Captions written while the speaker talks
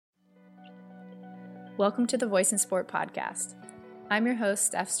Welcome to the Voice in Sport podcast. I'm your host,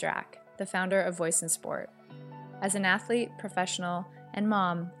 Steph Strack, the founder of Voice in Sport. As an athlete, professional, and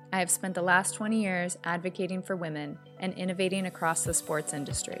mom, I have spent the last 20 years advocating for women and innovating across the sports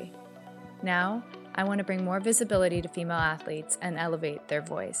industry. Now, I want to bring more visibility to female athletes and elevate their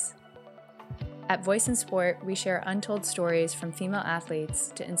voice. At Voice in Sport, we share untold stories from female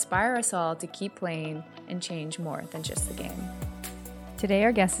athletes to inspire us all to keep playing and change more than just the game. Today,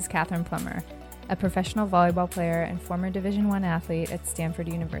 our guest is Katherine Plummer, a professional volleyball player and former Division I athlete at Stanford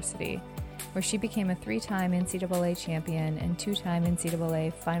University, where she became a 3-time NCAA champion and 2-time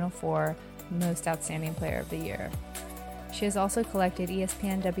NCAA Final Four Most Outstanding Player of the Year. She has also collected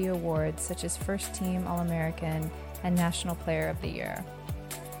ESPNW awards such as First Team All-American and National Player of the Year.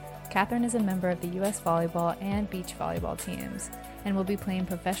 Katherine is a member of the U.S. volleyball and beach volleyball teams and will be playing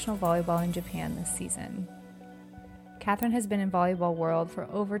professional volleyball in Japan this season. Katherine has been in volleyball world for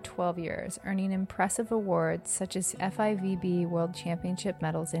over 12 years, earning impressive awards such as FIVB World Championship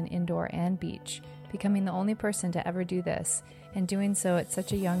medals in indoor and beach, becoming the only person to ever do this, and doing so at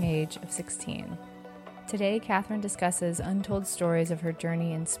such a young age of 16. Today, Katherine discusses untold stories of her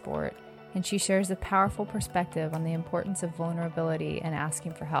journey in sport, and she shares a powerful perspective on the importance of vulnerability and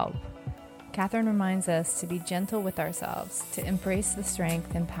asking for help. Katherine reminds us to be gentle with ourselves, to embrace the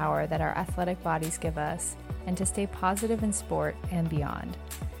strength and power that our athletic bodies give us, and to stay positive in sport and beyond.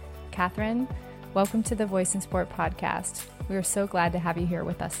 Katherine, welcome to the Voice in Sport podcast. We are so glad to have you here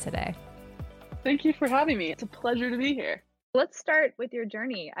with us today. Thank you for having me. It's a pleasure to be here. Let's start with your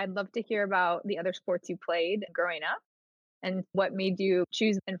journey. I'd love to hear about the other sports you played growing up and what made you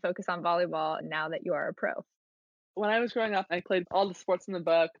choose and focus on volleyball now that you are a pro. When I was growing up, I played all the sports in the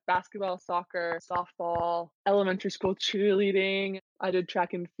book: basketball, soccer, softball, elementary school cheerleading. I did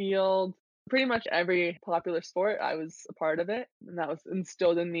track and field. Pretty much every popular sport, I was a part of it. And that was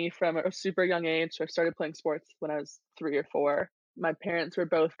instilled in me from a super young age. So I started playing sports when I was 3 or 4. My parents were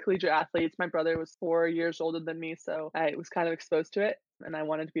both collegiate athletes. My brother was 4 years older than me, so I was kind of exposed to it and I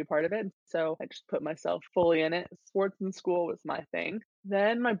wanted to be a part of it. So I just put myself fully in it. Sports in school was my thing.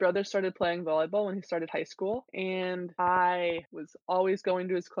 Then my brother started playing volleyball when he started high school, and I was always going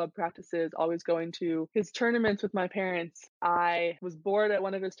to his club practices, always going to his tournaments with my parents. I was bored at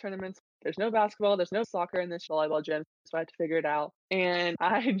one of his tournaments. There's no basketball, there's no soccer in this volleyball gym, so I had to figure it out. And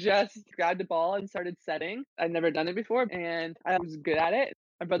I just grabbed a ball and started setting. I'd never done it before, and I was good at it.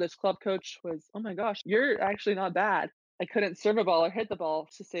 My brother's club coach was, "Oh my gosh, you're actually not bad." I couldn't serve a ball or hit the ball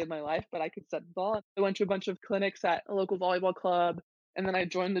to save my life, but I could set the ball. I went to a bunch of clinics at a local volleyball club, and then I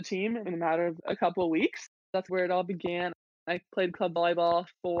joined the team in a matter of a couple of weeks. That's where it all began. I played club volleyball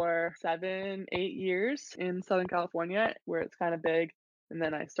for 7, 8 years in Southern California, where it's kind of big. And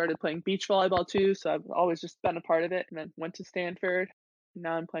then I started playing beach volleyball too, so I've always just been a part of it. And then went to Stanford.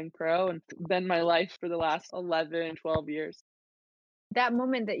 Now I'm playing pro, and it's been my life for the last 11, 12 years. That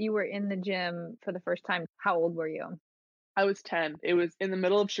moment that you were in the gym for the first time, how old were you? I was 10. It was in the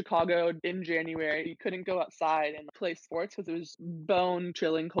middle of Chicago in January. You couldn't go outside and play sports because it was bone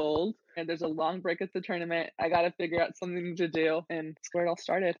chilling cold. And there's a long break at the tournament. I got to figure out something to do, and that's where it all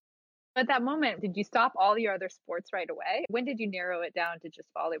started. At that moment, did you stop all your other sports right away? When did you narrow it down to just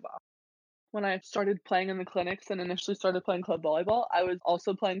volleyball? When I started playing in the clinics and initially started playing club volleyball, I was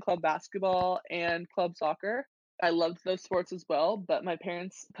also playing club basketball and club soccer. I loved those sports as well, but my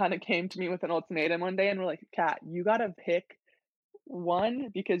parents kind of came to me with an ultimatum one day and were like, "Kat, you got to pick one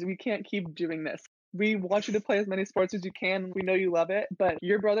because we can't keep doing this. We want you to play as many sports as you can. We know you love it, but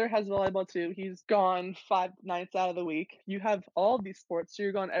your brother has volleyball too. He's gone 5 nights out of the week. You have all these sports, so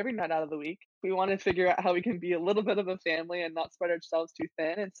you're gone every night out of the week. We want to figure out how we can be a little bit of a family and not spread ourselves too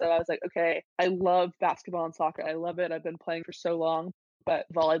thin." And so I was like, okay, I love basketball and soccer. I love it. I've been playing for so long. But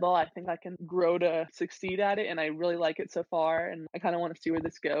volleyball, I think I can grow to succeed at it, and I really like it so far, and I kind of want to see where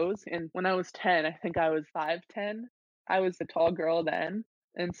this goes. And when I was 10, I think I was 5'10". I was a tall girl then.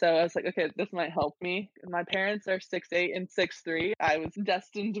 And so I was like, okay, this might help me. My parents are 6'8" and 6'3". I was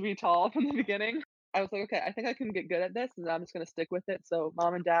destined to be tall from the beginning. I was like, okay, I think I can get good at this, and I'm just going to stick with it. So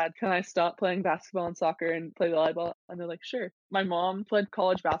Mom and Dad, can I stop playing basketball and soccer and play volleyball? And they're like, sure. My mom played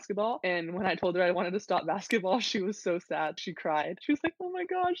college basketball, and when I told her I wanted to stop basketball, she was so sad. She cried. She was like, oh my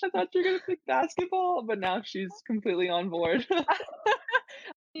gosh, I thought you were going to pick basketball. But now she's completely on board.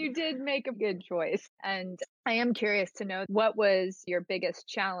 You did make a good choice. And I am curious to know, what was your biggest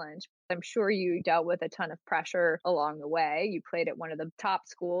challenge? I'm sure you dealt with a ton of pressure along the way. You played at one of the top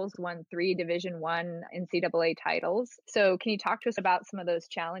schools, won 3 Division I NCAA titles. So can you talk to us about some of those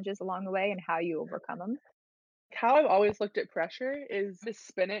challenges along the way and how you overcome them? How I've always looked at pressure is to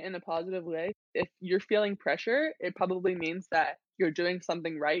spin it in a positive way. If you're feeling pressure, it probably means that you're doing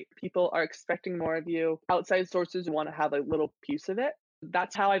something right. People are expecting more of you. Outside sources want to have a little piece of it.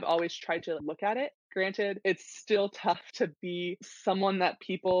 That's how I've always tried to look at it. Granted, it's still tough to be someone that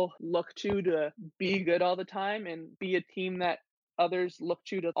people look to be good all the time and be a team that others look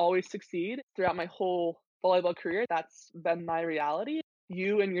to always succeed. Throughout my whole volleyball career, that's been my reality.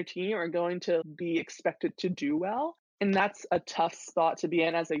 You and your team are going to be expected to do well. And that's a tough spot to be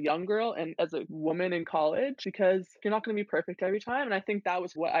in as a young girl and as a woman in college because you're not going to be perfect every time. And I think that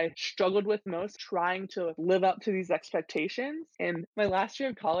was what I struggled with most, trying to live up to these expectations. And my last year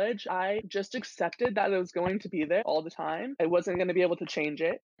of college, I just accepted that it was going to be there all the time. I wasn't going to be able to change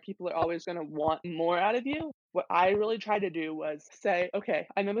it. People are always going to want more out of you. What I really tried to do was say, okay,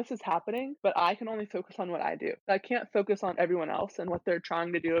 I know this is happening, but I can only focus on what I do. I can't focus on everyone else and what they're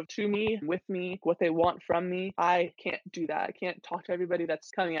trying to do to me, with me, what they want from me. I can't do that. I can't talk to everybody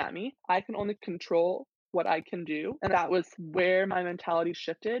that's coming at me. I can only control what I can do. And that was where my mentality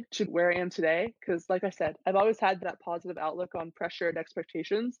shifted to where I am today. Because, like I said, I've always had that positive outlook on pressure and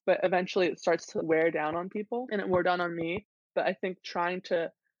expectations, but eventually it starts to wear down on people and it wore down on me. But I think trying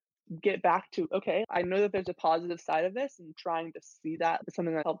to get back to, okay, I know that there's a positive side of this and trying to see that is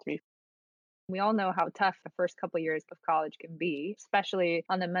something that helped me. We all know how tough the first couple years of college can be, especially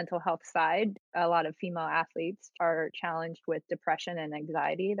on the mental health side. A lot of female athletes are challenged with depression and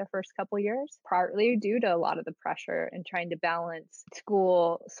anxiety the first couple years, partly due to a lot of the pressure and trying to balance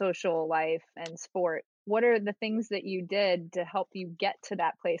school, social life, and sport. What are the things that you did to help you get to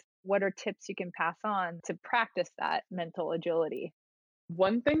that place? What are tips you can pass on to practice that mental agility?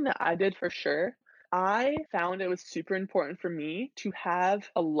 One thing that I did for sure, I found it was super important for me to have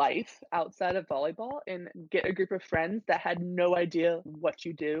a life outside of volleyball and get a group of friends that had no idea what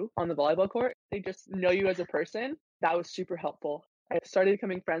you do on the volleyball court. They just know you as a person. That was super helpful. I started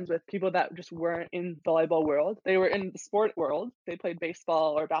becoming friends with people that just weren't in volleyball world. They were in the sport world. They played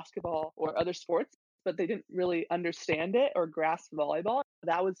baseball or basketball or other sports, but they didn't really understand it or grasp volleyball.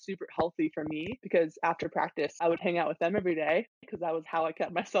 That was super healthy for me because after practice, I would hang out with them every day because that was how I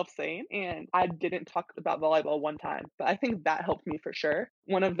kept myself sane. And I didn't talk about volleyball one time, but I think that helped me for sure.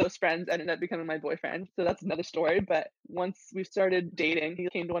 One of those friends ended up becoming my boyfriend. So that's another story. But once we started dating, he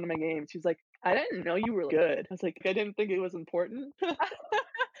came to one of my games. He was like, I didn't know you were good. I was like, I didn't think it was important.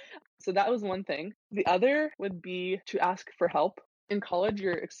 So that was one thing. The other would be to ask for help. In college,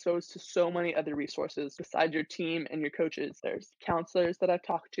 you're exposed to so many other resources besides your team and your coaches. There's counselors that I've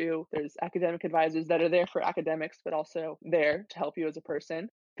talked to, there's academic advisors that are there for academics, but also there to help you as a person.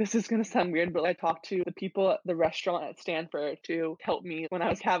 This is going to sound weird, but I talked to the people at the restaurant at Stanford to help me when I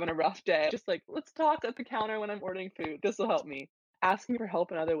was having a rough day. Just like, let's talk at the counter when I'm ordering food. This will help me. Asking for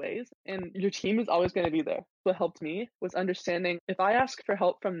help in other ways, and your team is always going to be there. What helped me was understanding if I ask for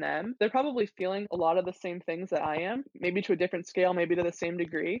help from them, they're probably feeling a lot of the same things that I am, maybe to a different scale, maybe to the same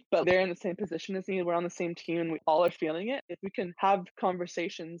degree, but they're in the same position as me. We're on the same team and we all are feeling it. If we can have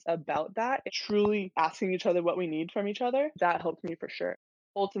conversations about that, truly asking each other what we need from each other, that helped me for sure.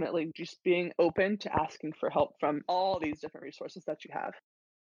 Ultimately, just being open to asking for help from all these different resources that you have.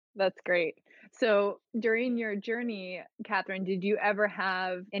 That's great. So during your journey, Catherine, did you ever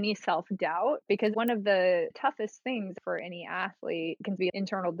have any self doubt? Because one of the toughest things for any athlete can be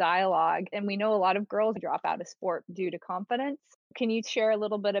internal dialogue. And we know a lot of girls drop out of sport due to confidence. Can you share a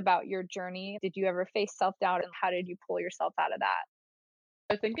little bit about your journey? Did you ever face self doubt and how did you pull yourself out of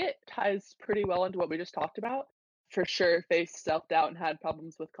that? I think it ties pretty well into what we just talked about. For sure, faced self doubt and had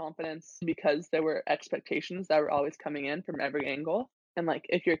problems with confidence because there were expectations that were always coming in from every angle. And like,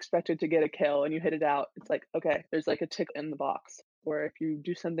 if you're expected to get a kill and you hit it out, it's like, okay, there's like a tick in the box. Or if you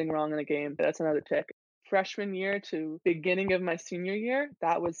do something wrong in a game, that's another tick. Freshman year to beginning of my senior year,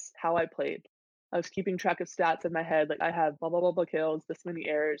 that was how I played. I was keeping track of stats in my head. Like, I have blah, blah, blah, blah kills, this many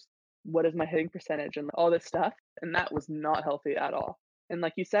errors. What is my hitting percentage and all this stuff? And that was not healthy at all. And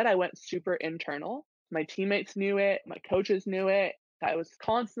like you said, I went super internal. My teammates knew it, my coaches knew it. I was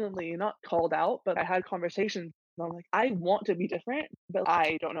constantly not called out, but I had conversations. And I'm like, I want to be different, but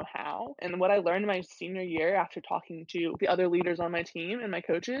I don't know how. And what I learned my senior year after talking to the other leaders on my team and my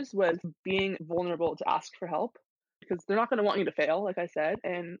coaches was being vulnerable to ask for help because they're not going to want you to fail, like I said,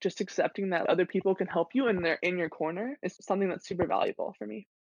 and just accepting that other people can help you and they're in your corner is something that's super valuable for me.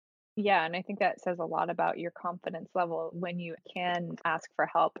 Yeah, and I think that says a lot about your confidence level when you can ask for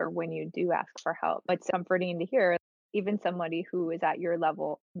help or when you do ask for help. It's comforting to hear even somebody who is at your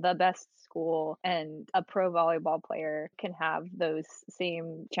level, the best school and a pro volleyball player can have those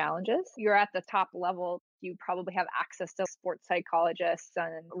same challenges. You're at the top level, you probably have access to sports psychologists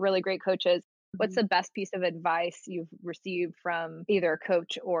and really great coaches. What's the best piece of advice you've received from either a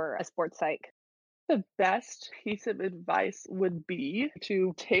coach or a sports psych? The best piece of advice would be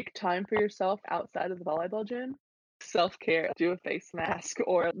to take time for yourself outside of the volleyball gym. Self-care, do a face mask,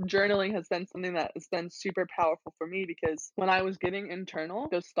 or journaling has been something that has been super powerful for me because when I was getting internal,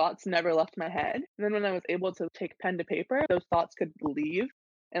 those thoughts never left my head. And then when I was able to take pen to paper, those thoughts could leave.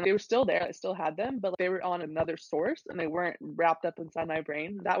 And they were still there. I still had them, but they were on another source and they weren't wrapped up inside my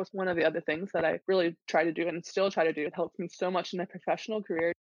brain. That was one of the other things that I really try to do and still try to do. It helped me so much in my professional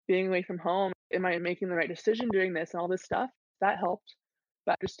career. Being away from home, am I making the right decision doing this and all this stuff? That helped.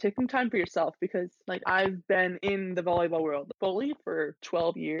 But just taking time for yourself because like I've been in the volleyball world fully for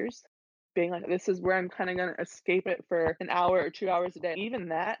 12 years, being like, this is where I'm kind of going to escape it for an hour or 2 hours a day. Even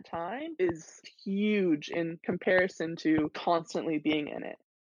that time is huge in comparison to constantly being in it.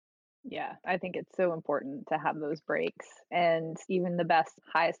 Yeah, I think it's so important to have those breaks. And even the best,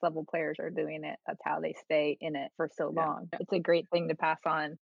 highest level players are doing it. That's how they stay in it for so Yeah. long. It's a great thing to pass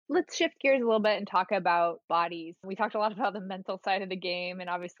on. Let's shift gears a little bit and talk about bodies. We talked a lot about the mental side of the game, and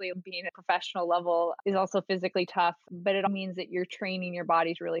obviously, being at a professional level is also physically tough, but it all means that you're training your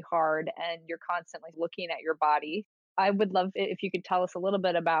bodies really hard and you're constantly looking at your body. I would love it if you could tell us a little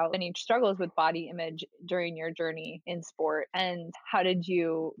bit about any struggles with body image during your journey in sport and how did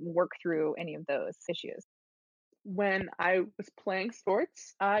you work through any of those issues? When I was playing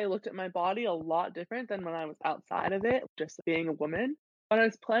sports, I looked at my body a lot different than when I was outside of it, just being a woman. When I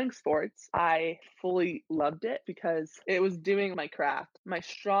was playing sports, I fully loved it because it was doing my craft. My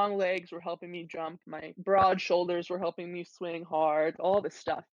strong legs were helping me jump, my broad shoulders were helping me swing hard, all this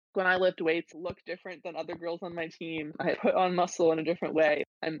stuff. When I lift weights, look different than other girls on my team. I put on muscle in a different way.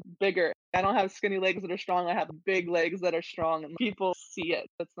 I'm bigger. I don't have skinny legs that are strong. I have big legs that are strong, and people see it.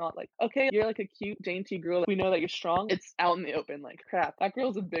 It's not like, okay, you're like a cute, dainty girl. We know that you're strong. It's out in the open. Like, crap, that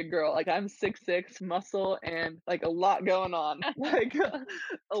girl's a big girl. Like, I'm 6'6", muscle, and like a lot going on. Like,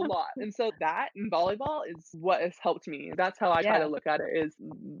 a lot. And so that in volleyball is what has helped me. That's how I try to Yeah. look at it is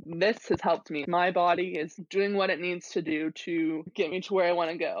this has helped me. My body is doing what it needs to do to get me to where I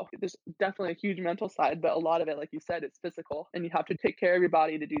want to go. There's definitely a huge mental side, but a lot of it, like you said, is physical and you have to take care of your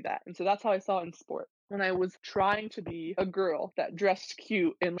body to do that. And so that's how I saw it in sport. When I was trying to be a girl that dressed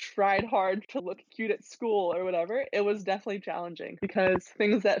cute and tried hard to look cute at school or whatever, it was definitely challenging because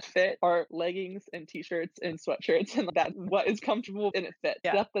things that fit are leggings and t-shirts and sweatshirts and that's what is comfortable and it fits.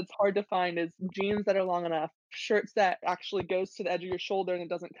 Yeah. Stuff that's hard to find is jeans that are long enough, shirts that actually goes to the edge of your shoulder and it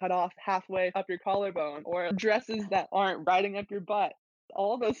doesn't cut off halfway up your collarbone, or dresses that aren't riding up your butt.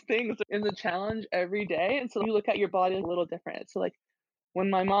 All those things is a challenge every day. And so you look at your body a little different. So like when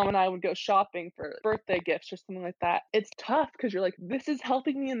my mom and I would go shopping for birthday gifts or something like that, it's tough because you're like, this is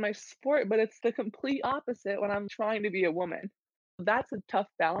helping me in my sport, but it's the complete opposite when I'm trying to be a woman. That's a tough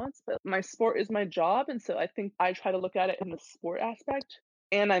balance, but my sport is my job. And so I think I try to look at it in the sport aspect.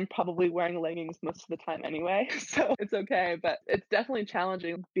 And I'm probably wearing leggings most of the time anyway. So it's okay, but it's definitely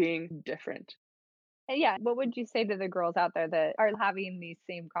challenging being different. Yeah. What would you say to the girls out there that are having these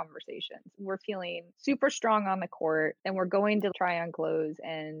same conversations? We're feeling super strong on the court and we're going to try on clothes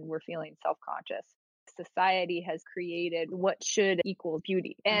and we're feeling self conscious. Society has created what should equal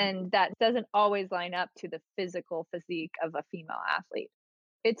beauty, and that doesn't always line up to the physical physique of a female athlete.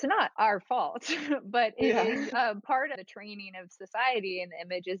 It's not our fault, but it is Yeah. a part of the training of society and the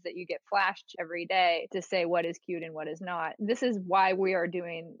images that you get flashed every day to say what is cute and what is not. This is why we are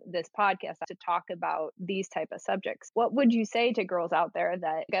doing this podcast to talk about these type of subjects. What would you say to girls out there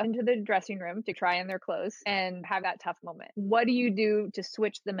that go into the dressing room to try on their clothes and have that tough moment? What do you do to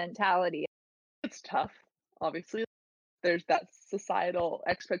switch the mentality? It's tough, obviously. There's that societal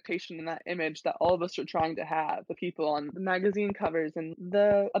expectation and that image that all of us are trying to have, the people on the magazine covers and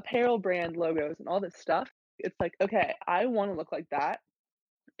the apparel brand logos and all this stuff. It's like, okay, I want to look like that.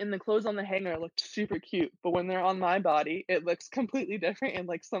 And the clothes on the hanger look super cute, but when they're on my body, it looks completely different and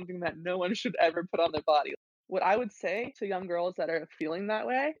like something that no one should ever put on their body. What I would say to young girls that are feeling that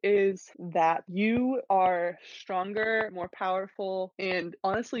way is that you are stronger, more powerful, and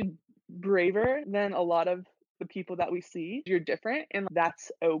honestly braver than a lot of the people that we see. You're different, and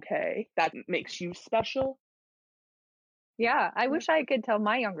that's okay. That makes you special. Yeah, I Yeah. wish I could tell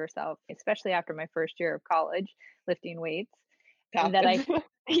my younger self, especially after my first year of college lifting weights, that Happen. I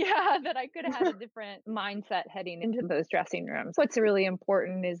yeah, that I could have had a different mindset heading into those dressing rooms. What's really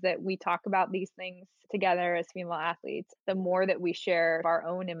important is that we talk about these things together as female athletes. The more that we share our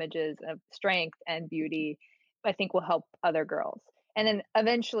own images of strength and beauty, I think will help other girls. And then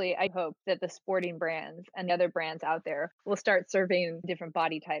eventually, I hope that the sporting brands and the other brands out there will start serving different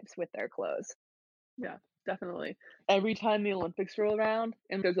body types with their clothes. Yeah. Definitely. Every time the Olympics roll around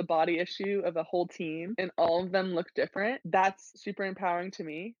and there's a body issue of a whole team and all of them look different, that's super empowering to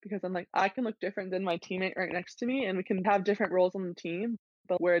me because I'm like, I can look different than my teammate right next to me and we can have different roles on the team,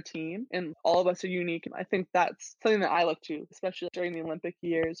 but we're a team and all of us are unique. I think that's something that I look to, especially during the Olympic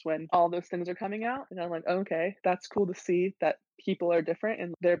years when all those things are coming out. And I'm like, okay, that's cool to see that people are different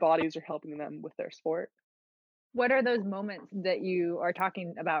and their bodies are helping them with their sport. What are those moments that you are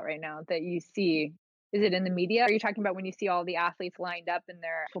talking about right now that you see? Is it in the media? Are you talking about when you see all the athletes lined up in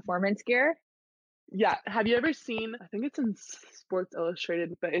their performance gear? Yeah. Have you ever seen, I think it's in Sports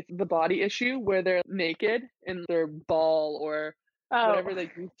Illustrated, but it's the body issue where they're naked and their ball or Oh, whatever they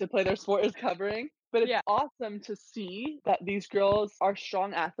use to play their sport is covering. But it's yeah, awesome to see that these girls are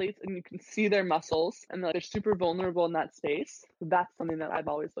strong athletes and you can see their muscles and that they're super vulnerable in that space. That's something that I've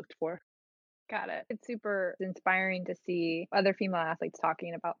always looked for. got it. It's super inspiring to see other female athletes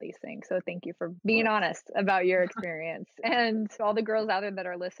talking about these things. So thank you for being honest about your experience. And to all the girls out there that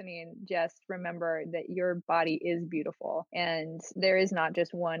are listening, just remember that your body is beautiful and there is not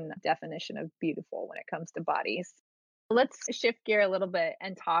just one definition of beautiful when it comes to bodies. Let's shift gear a little bit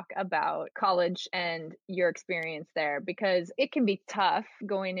and talk about college and your experience there because it can be tough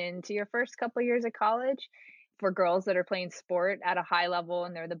going into your first couple years of college for girls that are playing sport at a high level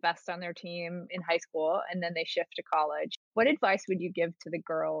and they're the best on their team in high school and then they shift to college. What advice would you give to the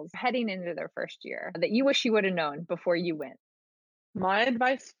girls heading into their first year that you wish you would have known before you went? My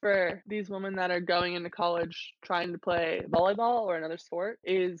advice for these women that are going into college trying to play volleyball or another sport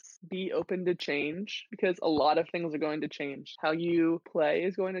is be open to change because a lot of things are going to change. How you play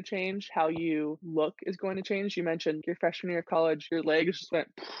is going to change, how you look is going to change. You mentioned your freshman year of college, your legs just went,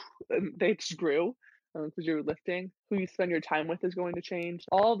 and they just grew because you were lifting. Who you spend your time with is going to change.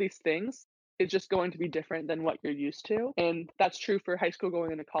 All these things is just going to be different than what you're used to. And that's true for high school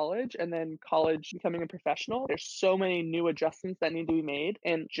going into college and then college becoming a professional. There's so many new adjustments that need to be made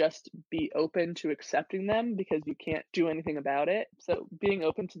and just be open to accepting them because you can't do anything about it. So being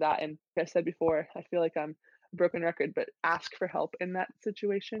open to that. And like I said before, I feel like I'm a broken record, but ask for help in that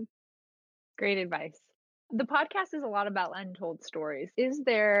situation. Great advice. The podcast is a lot about untold stories. Is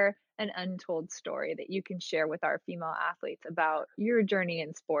there an untold story that you can share with our female athletes about your journey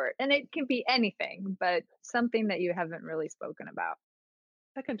in sport? And it can be anything, but something that you haven't really spoken about.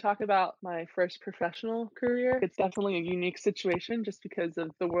 I can talk about my first professional career. It's definitely a unique situation just because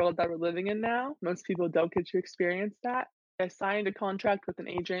of the world that we're living in now. Most people don't get to experience that. I signed a contract with an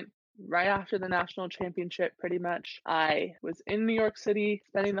agent right after the national championship, pretty much. I was in New York City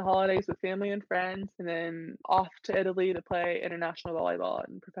spending the holidays with family and friends, and then off to Italy to play international volleyball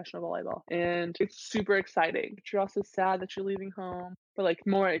and professional volleyball. And it's super exciting. But you're also sad that you're leaving home, but like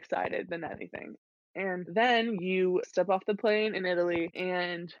more excited than anything. And then you step off the plane in Italy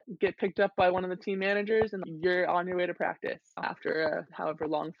and get picked up by one of the team managers, and you're on your way to practice after however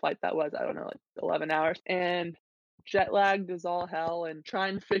long flight that was. I don't know, like 11 hours. And jet lagged as all hell and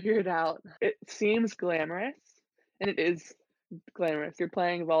trying to figure it out. It seems glamorous, and it is glamorous. You're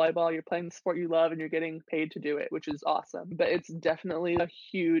playing volleyball, you're playing the sport you love, and you're getting paid to do it, which is awesome. But it's definitely a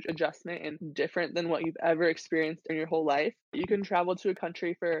huge adjustment and different than what you've ever experienced in your whole life. You can travel to a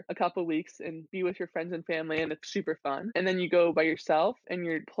country for a couple weeks and be with your friends and family, and it's super fun. And then you go by yourself and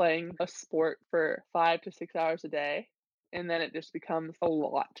you're playing a sport for 5 to 6 hours a day, and then it just becomes a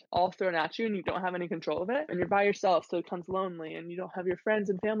lot all thrown at you and you don't have any control of it and you're by yourself, so it becomes lonely and you don't have your friends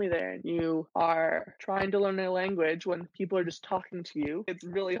and family there and you are trying to learn their language when people are just talking to you. It's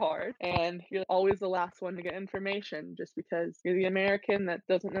really hard and you're always the last one to get information just because you're the American that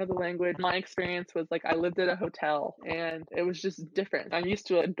doesn't know the language. My experience was like I lived at a hotel and it was just different. I'm used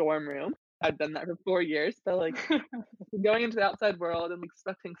to a dorm room. I've done that for 4 years, but like going into the outside world and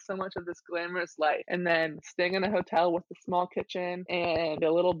expecting so much of this glamorous life, and then staying in a hotel with a small kitchen and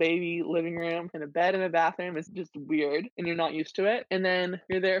a little baby living room and a bed and a bathroom is just weird, and you're not used to it. And then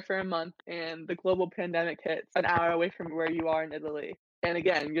you're there for a month, and the global pandemic hits an hour away from where you are in Italy. And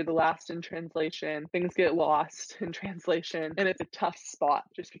again, you're the last in translation. Things get lost in translation, and it's a tough spot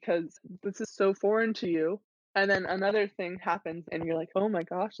just because this is so foreign to you. And then another thing happens, and you're like, oh my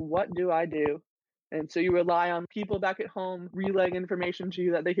gosh, what do I do? And so you rely on people back at home relaying information to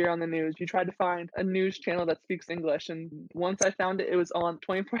you that they hear on the news. You try to find a news channel that speaks English. And once I found it, it was on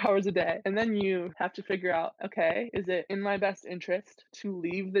 24 hours a day. And then you have to figure out, okay, is it in my best interest to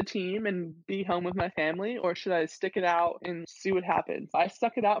leave the team and be home with my family? Or should I stick it out and see what happens? I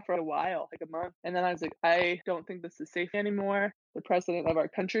stuck it out for a while, like a month. And then I was like, I don't think this is safe anymore. the president of our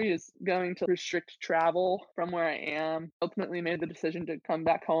country is going to restrict travel from where I am. Ultimately made the decision to come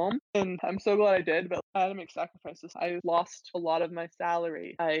back home, and I'm so glad I did, but I had to make sacrifices. I lost a lot of my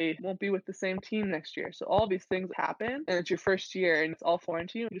salary. I won't be with the same team next year. So all these things happen, and it's your first year and it's all foreign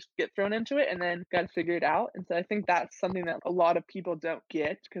to you. You just get thrown into it and then got to figure it out. And so I think that's something that a lot of people don't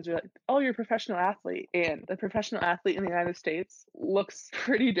get, because they're like, oh, you're a professional athlete. And the professional athlete in the United States looks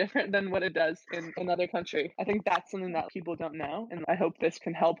pretty different than what it does in another country. I think that's something that people don't know. And I hope this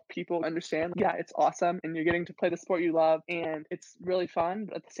can help people understand, yeah, it's awesome and you're getting to play the sport you love and it's really fun.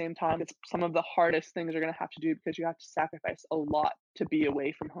 But at the same time, it's some of the hardest things you're going to have to do, because you have to sacrifice a lot to be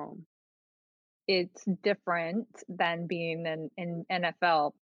away from home. It's different than being in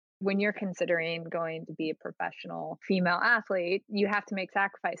NFL. When you're considering going to be a professional female athlete, you have to make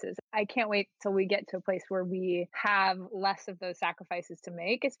sacrifices. I can't wait till we get to a place where we have less of those sacrifices to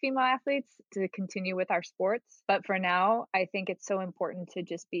make as female athletes to continue with our sports. But for now, I think it's so important to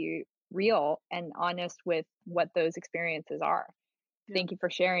just be real and honest with what those experiences are. Thank you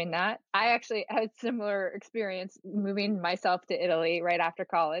for sharing that. I actually had a similar experience moving myself to Italy right after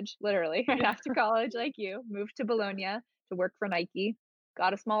college, literally right after college, like you, moved to Bologna to work for Nike,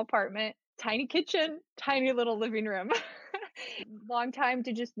 got a small apartment, tiny kitchen, tiny little living room. Long time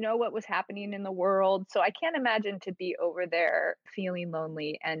to just know what was happening in the world. So I can't imagine to be over there feeling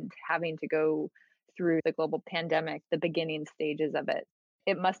lonely and having to go through the global pandemic, the beginning stages of it.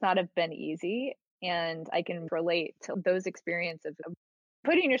 It must not have been easy. And I can relate to those experiences of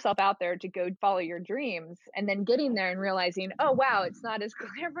putting yourself out there to go follow your dreams and then getting there and realizing, oh, wow, it's not as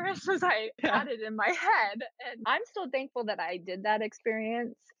glamorous as I had it in my head. And I'm still thankful that I did that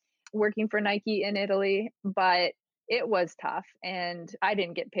experience working for Nike in Italy, but it was tough and I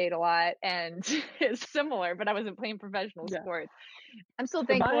didn't get paid a lot and it's similar, but I wasn't playing professional sports. I'm still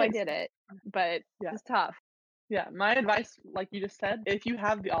thankful I did it, but it's tough. Yeah, my advice, like you just said, if you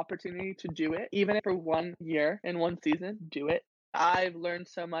have the opportunity to do it, even if for 1 year and 1 season, do it. I've learned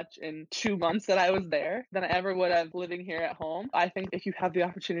so much in 2 months that I was there than I ever would have living here at home. I think if you have the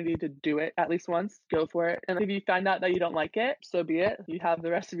opportunity to do it at least once, go for it. And if you find out that you don't like it, so be it. You have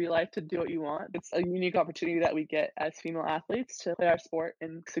the rest of your life to do what you want. It's a unique opportunity that we get as female athletes to play our sport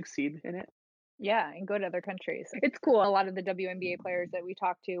and succeed in it. Yeah, and go to other countries. It's cool. A lot of the WNBA players that we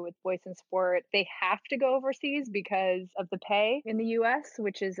talk to with Voice in Sport, they have to go overseas because of the pay in the US,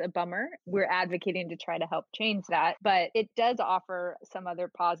 which is a bummer. We're advocating to try to help change that, but it does offer some other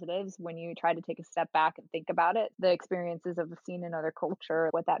positives when you try to take a step back and think about it. The experiences of seeing another culture,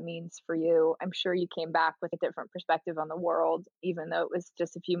 what that means for you. I'm sure you came back with a different perspective on the world, even though it was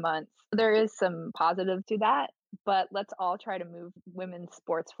just a few months. There is some positive to that. But let's all try to move women's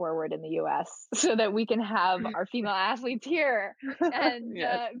sports forward in the US so that we can have our female athletes here and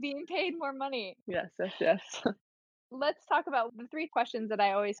being paid more money. Yes. Let's talk about the 3 questions that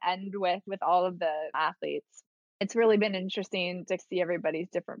I always end with all of the athletes. It's really been interesting to see everybody's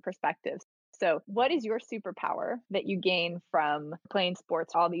different perspectives. So what is your superpower that you gain from playing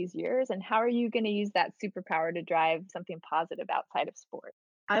sports all these years? And how are you going to use that superpower to drive something positive outside of sport?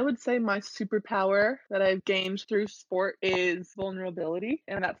 I would say my superpower that I've gained through sport is vulnerability,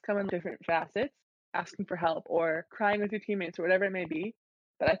 and that's come in different facets, asking for help or crying with your teammates or whatever it may be.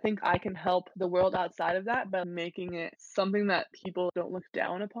 But I think I can help the world outside of that by making it something that people don't look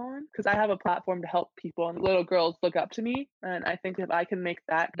down upon, because I have a platform to help people and little girls look up to me. And I think if I can make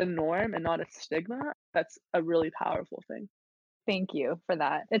that the norm and not a stigma, that's a really powerful thing. Thank you for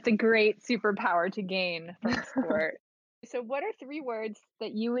that. It's a great superpower to gain from sport. So what are 3 words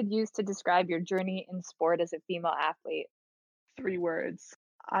that you would use to describe your journey in sport as a female athlete? 3 words.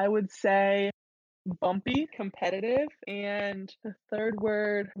 I would say bumpy, competitive, and the 3rd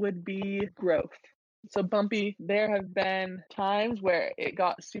word would be growth. So bumpy, there have been times where it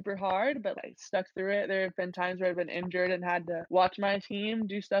got super hard, but I stuck through it. There have been times where I've been injured and had to watch my team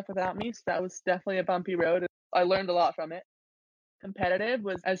do stuff without me. So that was definitely a bumpy road. I learned a lot from it. Competitive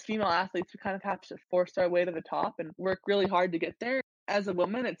was, as female athletes, we kind of have to force our way to the top and work really hard to get there. As a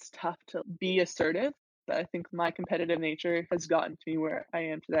woman, it's tough to be assertive, but I think my competitive nature has gotten to me where I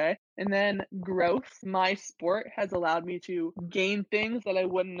am today. And then growth, my sport has allowed me to gain things that I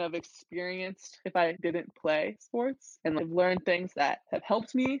wouldn't have experienced if I didn't play sports. And I've learned things that have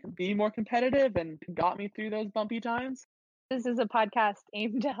helped me be more competitive and got me through those bumpy times. This is a podcast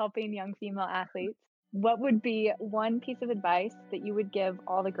aimed at helping young female athletes. What would be one piece of advice that you would give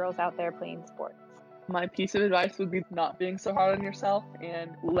all the girls out there playing sports? My piece of advice would be not being so hard on yourself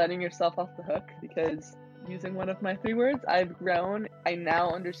and letting yourself off the hook, because using one of my 3 words, I've grown. I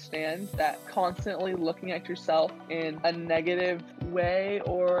now understand that constantly looking at yourself in a negative way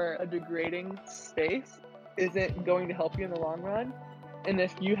or a degrading space isn't going to help you in the long run. And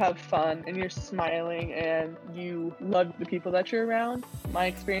if you have fun and you're smiling and you love the people that you're around, my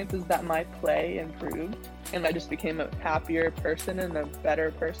experience is that my play improved and I just became a happier person and a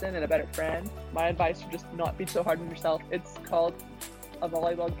better person and a better friend. My advice would just not be so hard on yourself. It's called a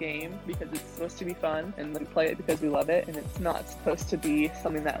volleyball game because it's supposed to be fun and we play it because we love it, and it's not supposed to be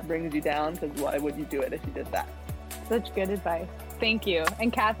something that brings you down, because why would you do it if you did that? Such good advice. Thank you.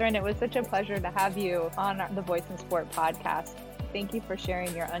 And Catherine, it was such a pleasure to have you on the Voice in Sport podcast. Thank you for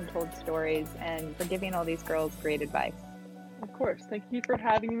sharing your untold stories and for giving all these girls great advice. Of course. Thank you for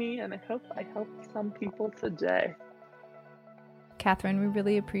having me, and I hope I helped some people today. Catherine, we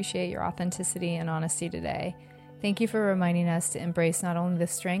really appreciate your authenticity and honesty today. Thank you for reminding us to embrace not only the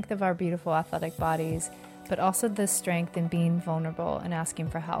strength of our beautiful athletic bodies, but also the strength in being vulnerable and asking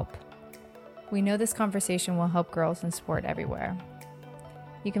for help. We know this conversation will help girls in sport everywhere.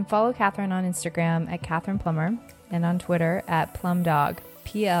 You can follow Catherine on Instagram at Catherine Plummer and on Twitter at PlumDawg,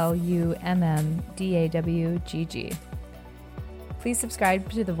 PLUMMDAWGG. Please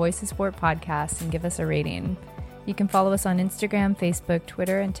subscribe to the Voice in Sport podcast and give us a rating. You can follow us on Instagram, Facebook,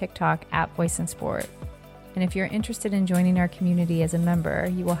 Twitter, and TikTok at Voice in Sport. And if you're interested in joining our community as a member,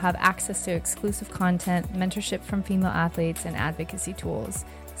 you will have access to exclusive content, mentorship from female athletes, and advocacy tools.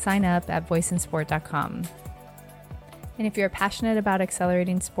 Sign up at voiceinsport.com. And if you're passionate about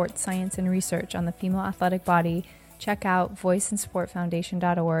accelerating sports science and research on the female athletic body, check out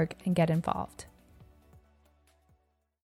voiceinsportfoundation.org and get involved.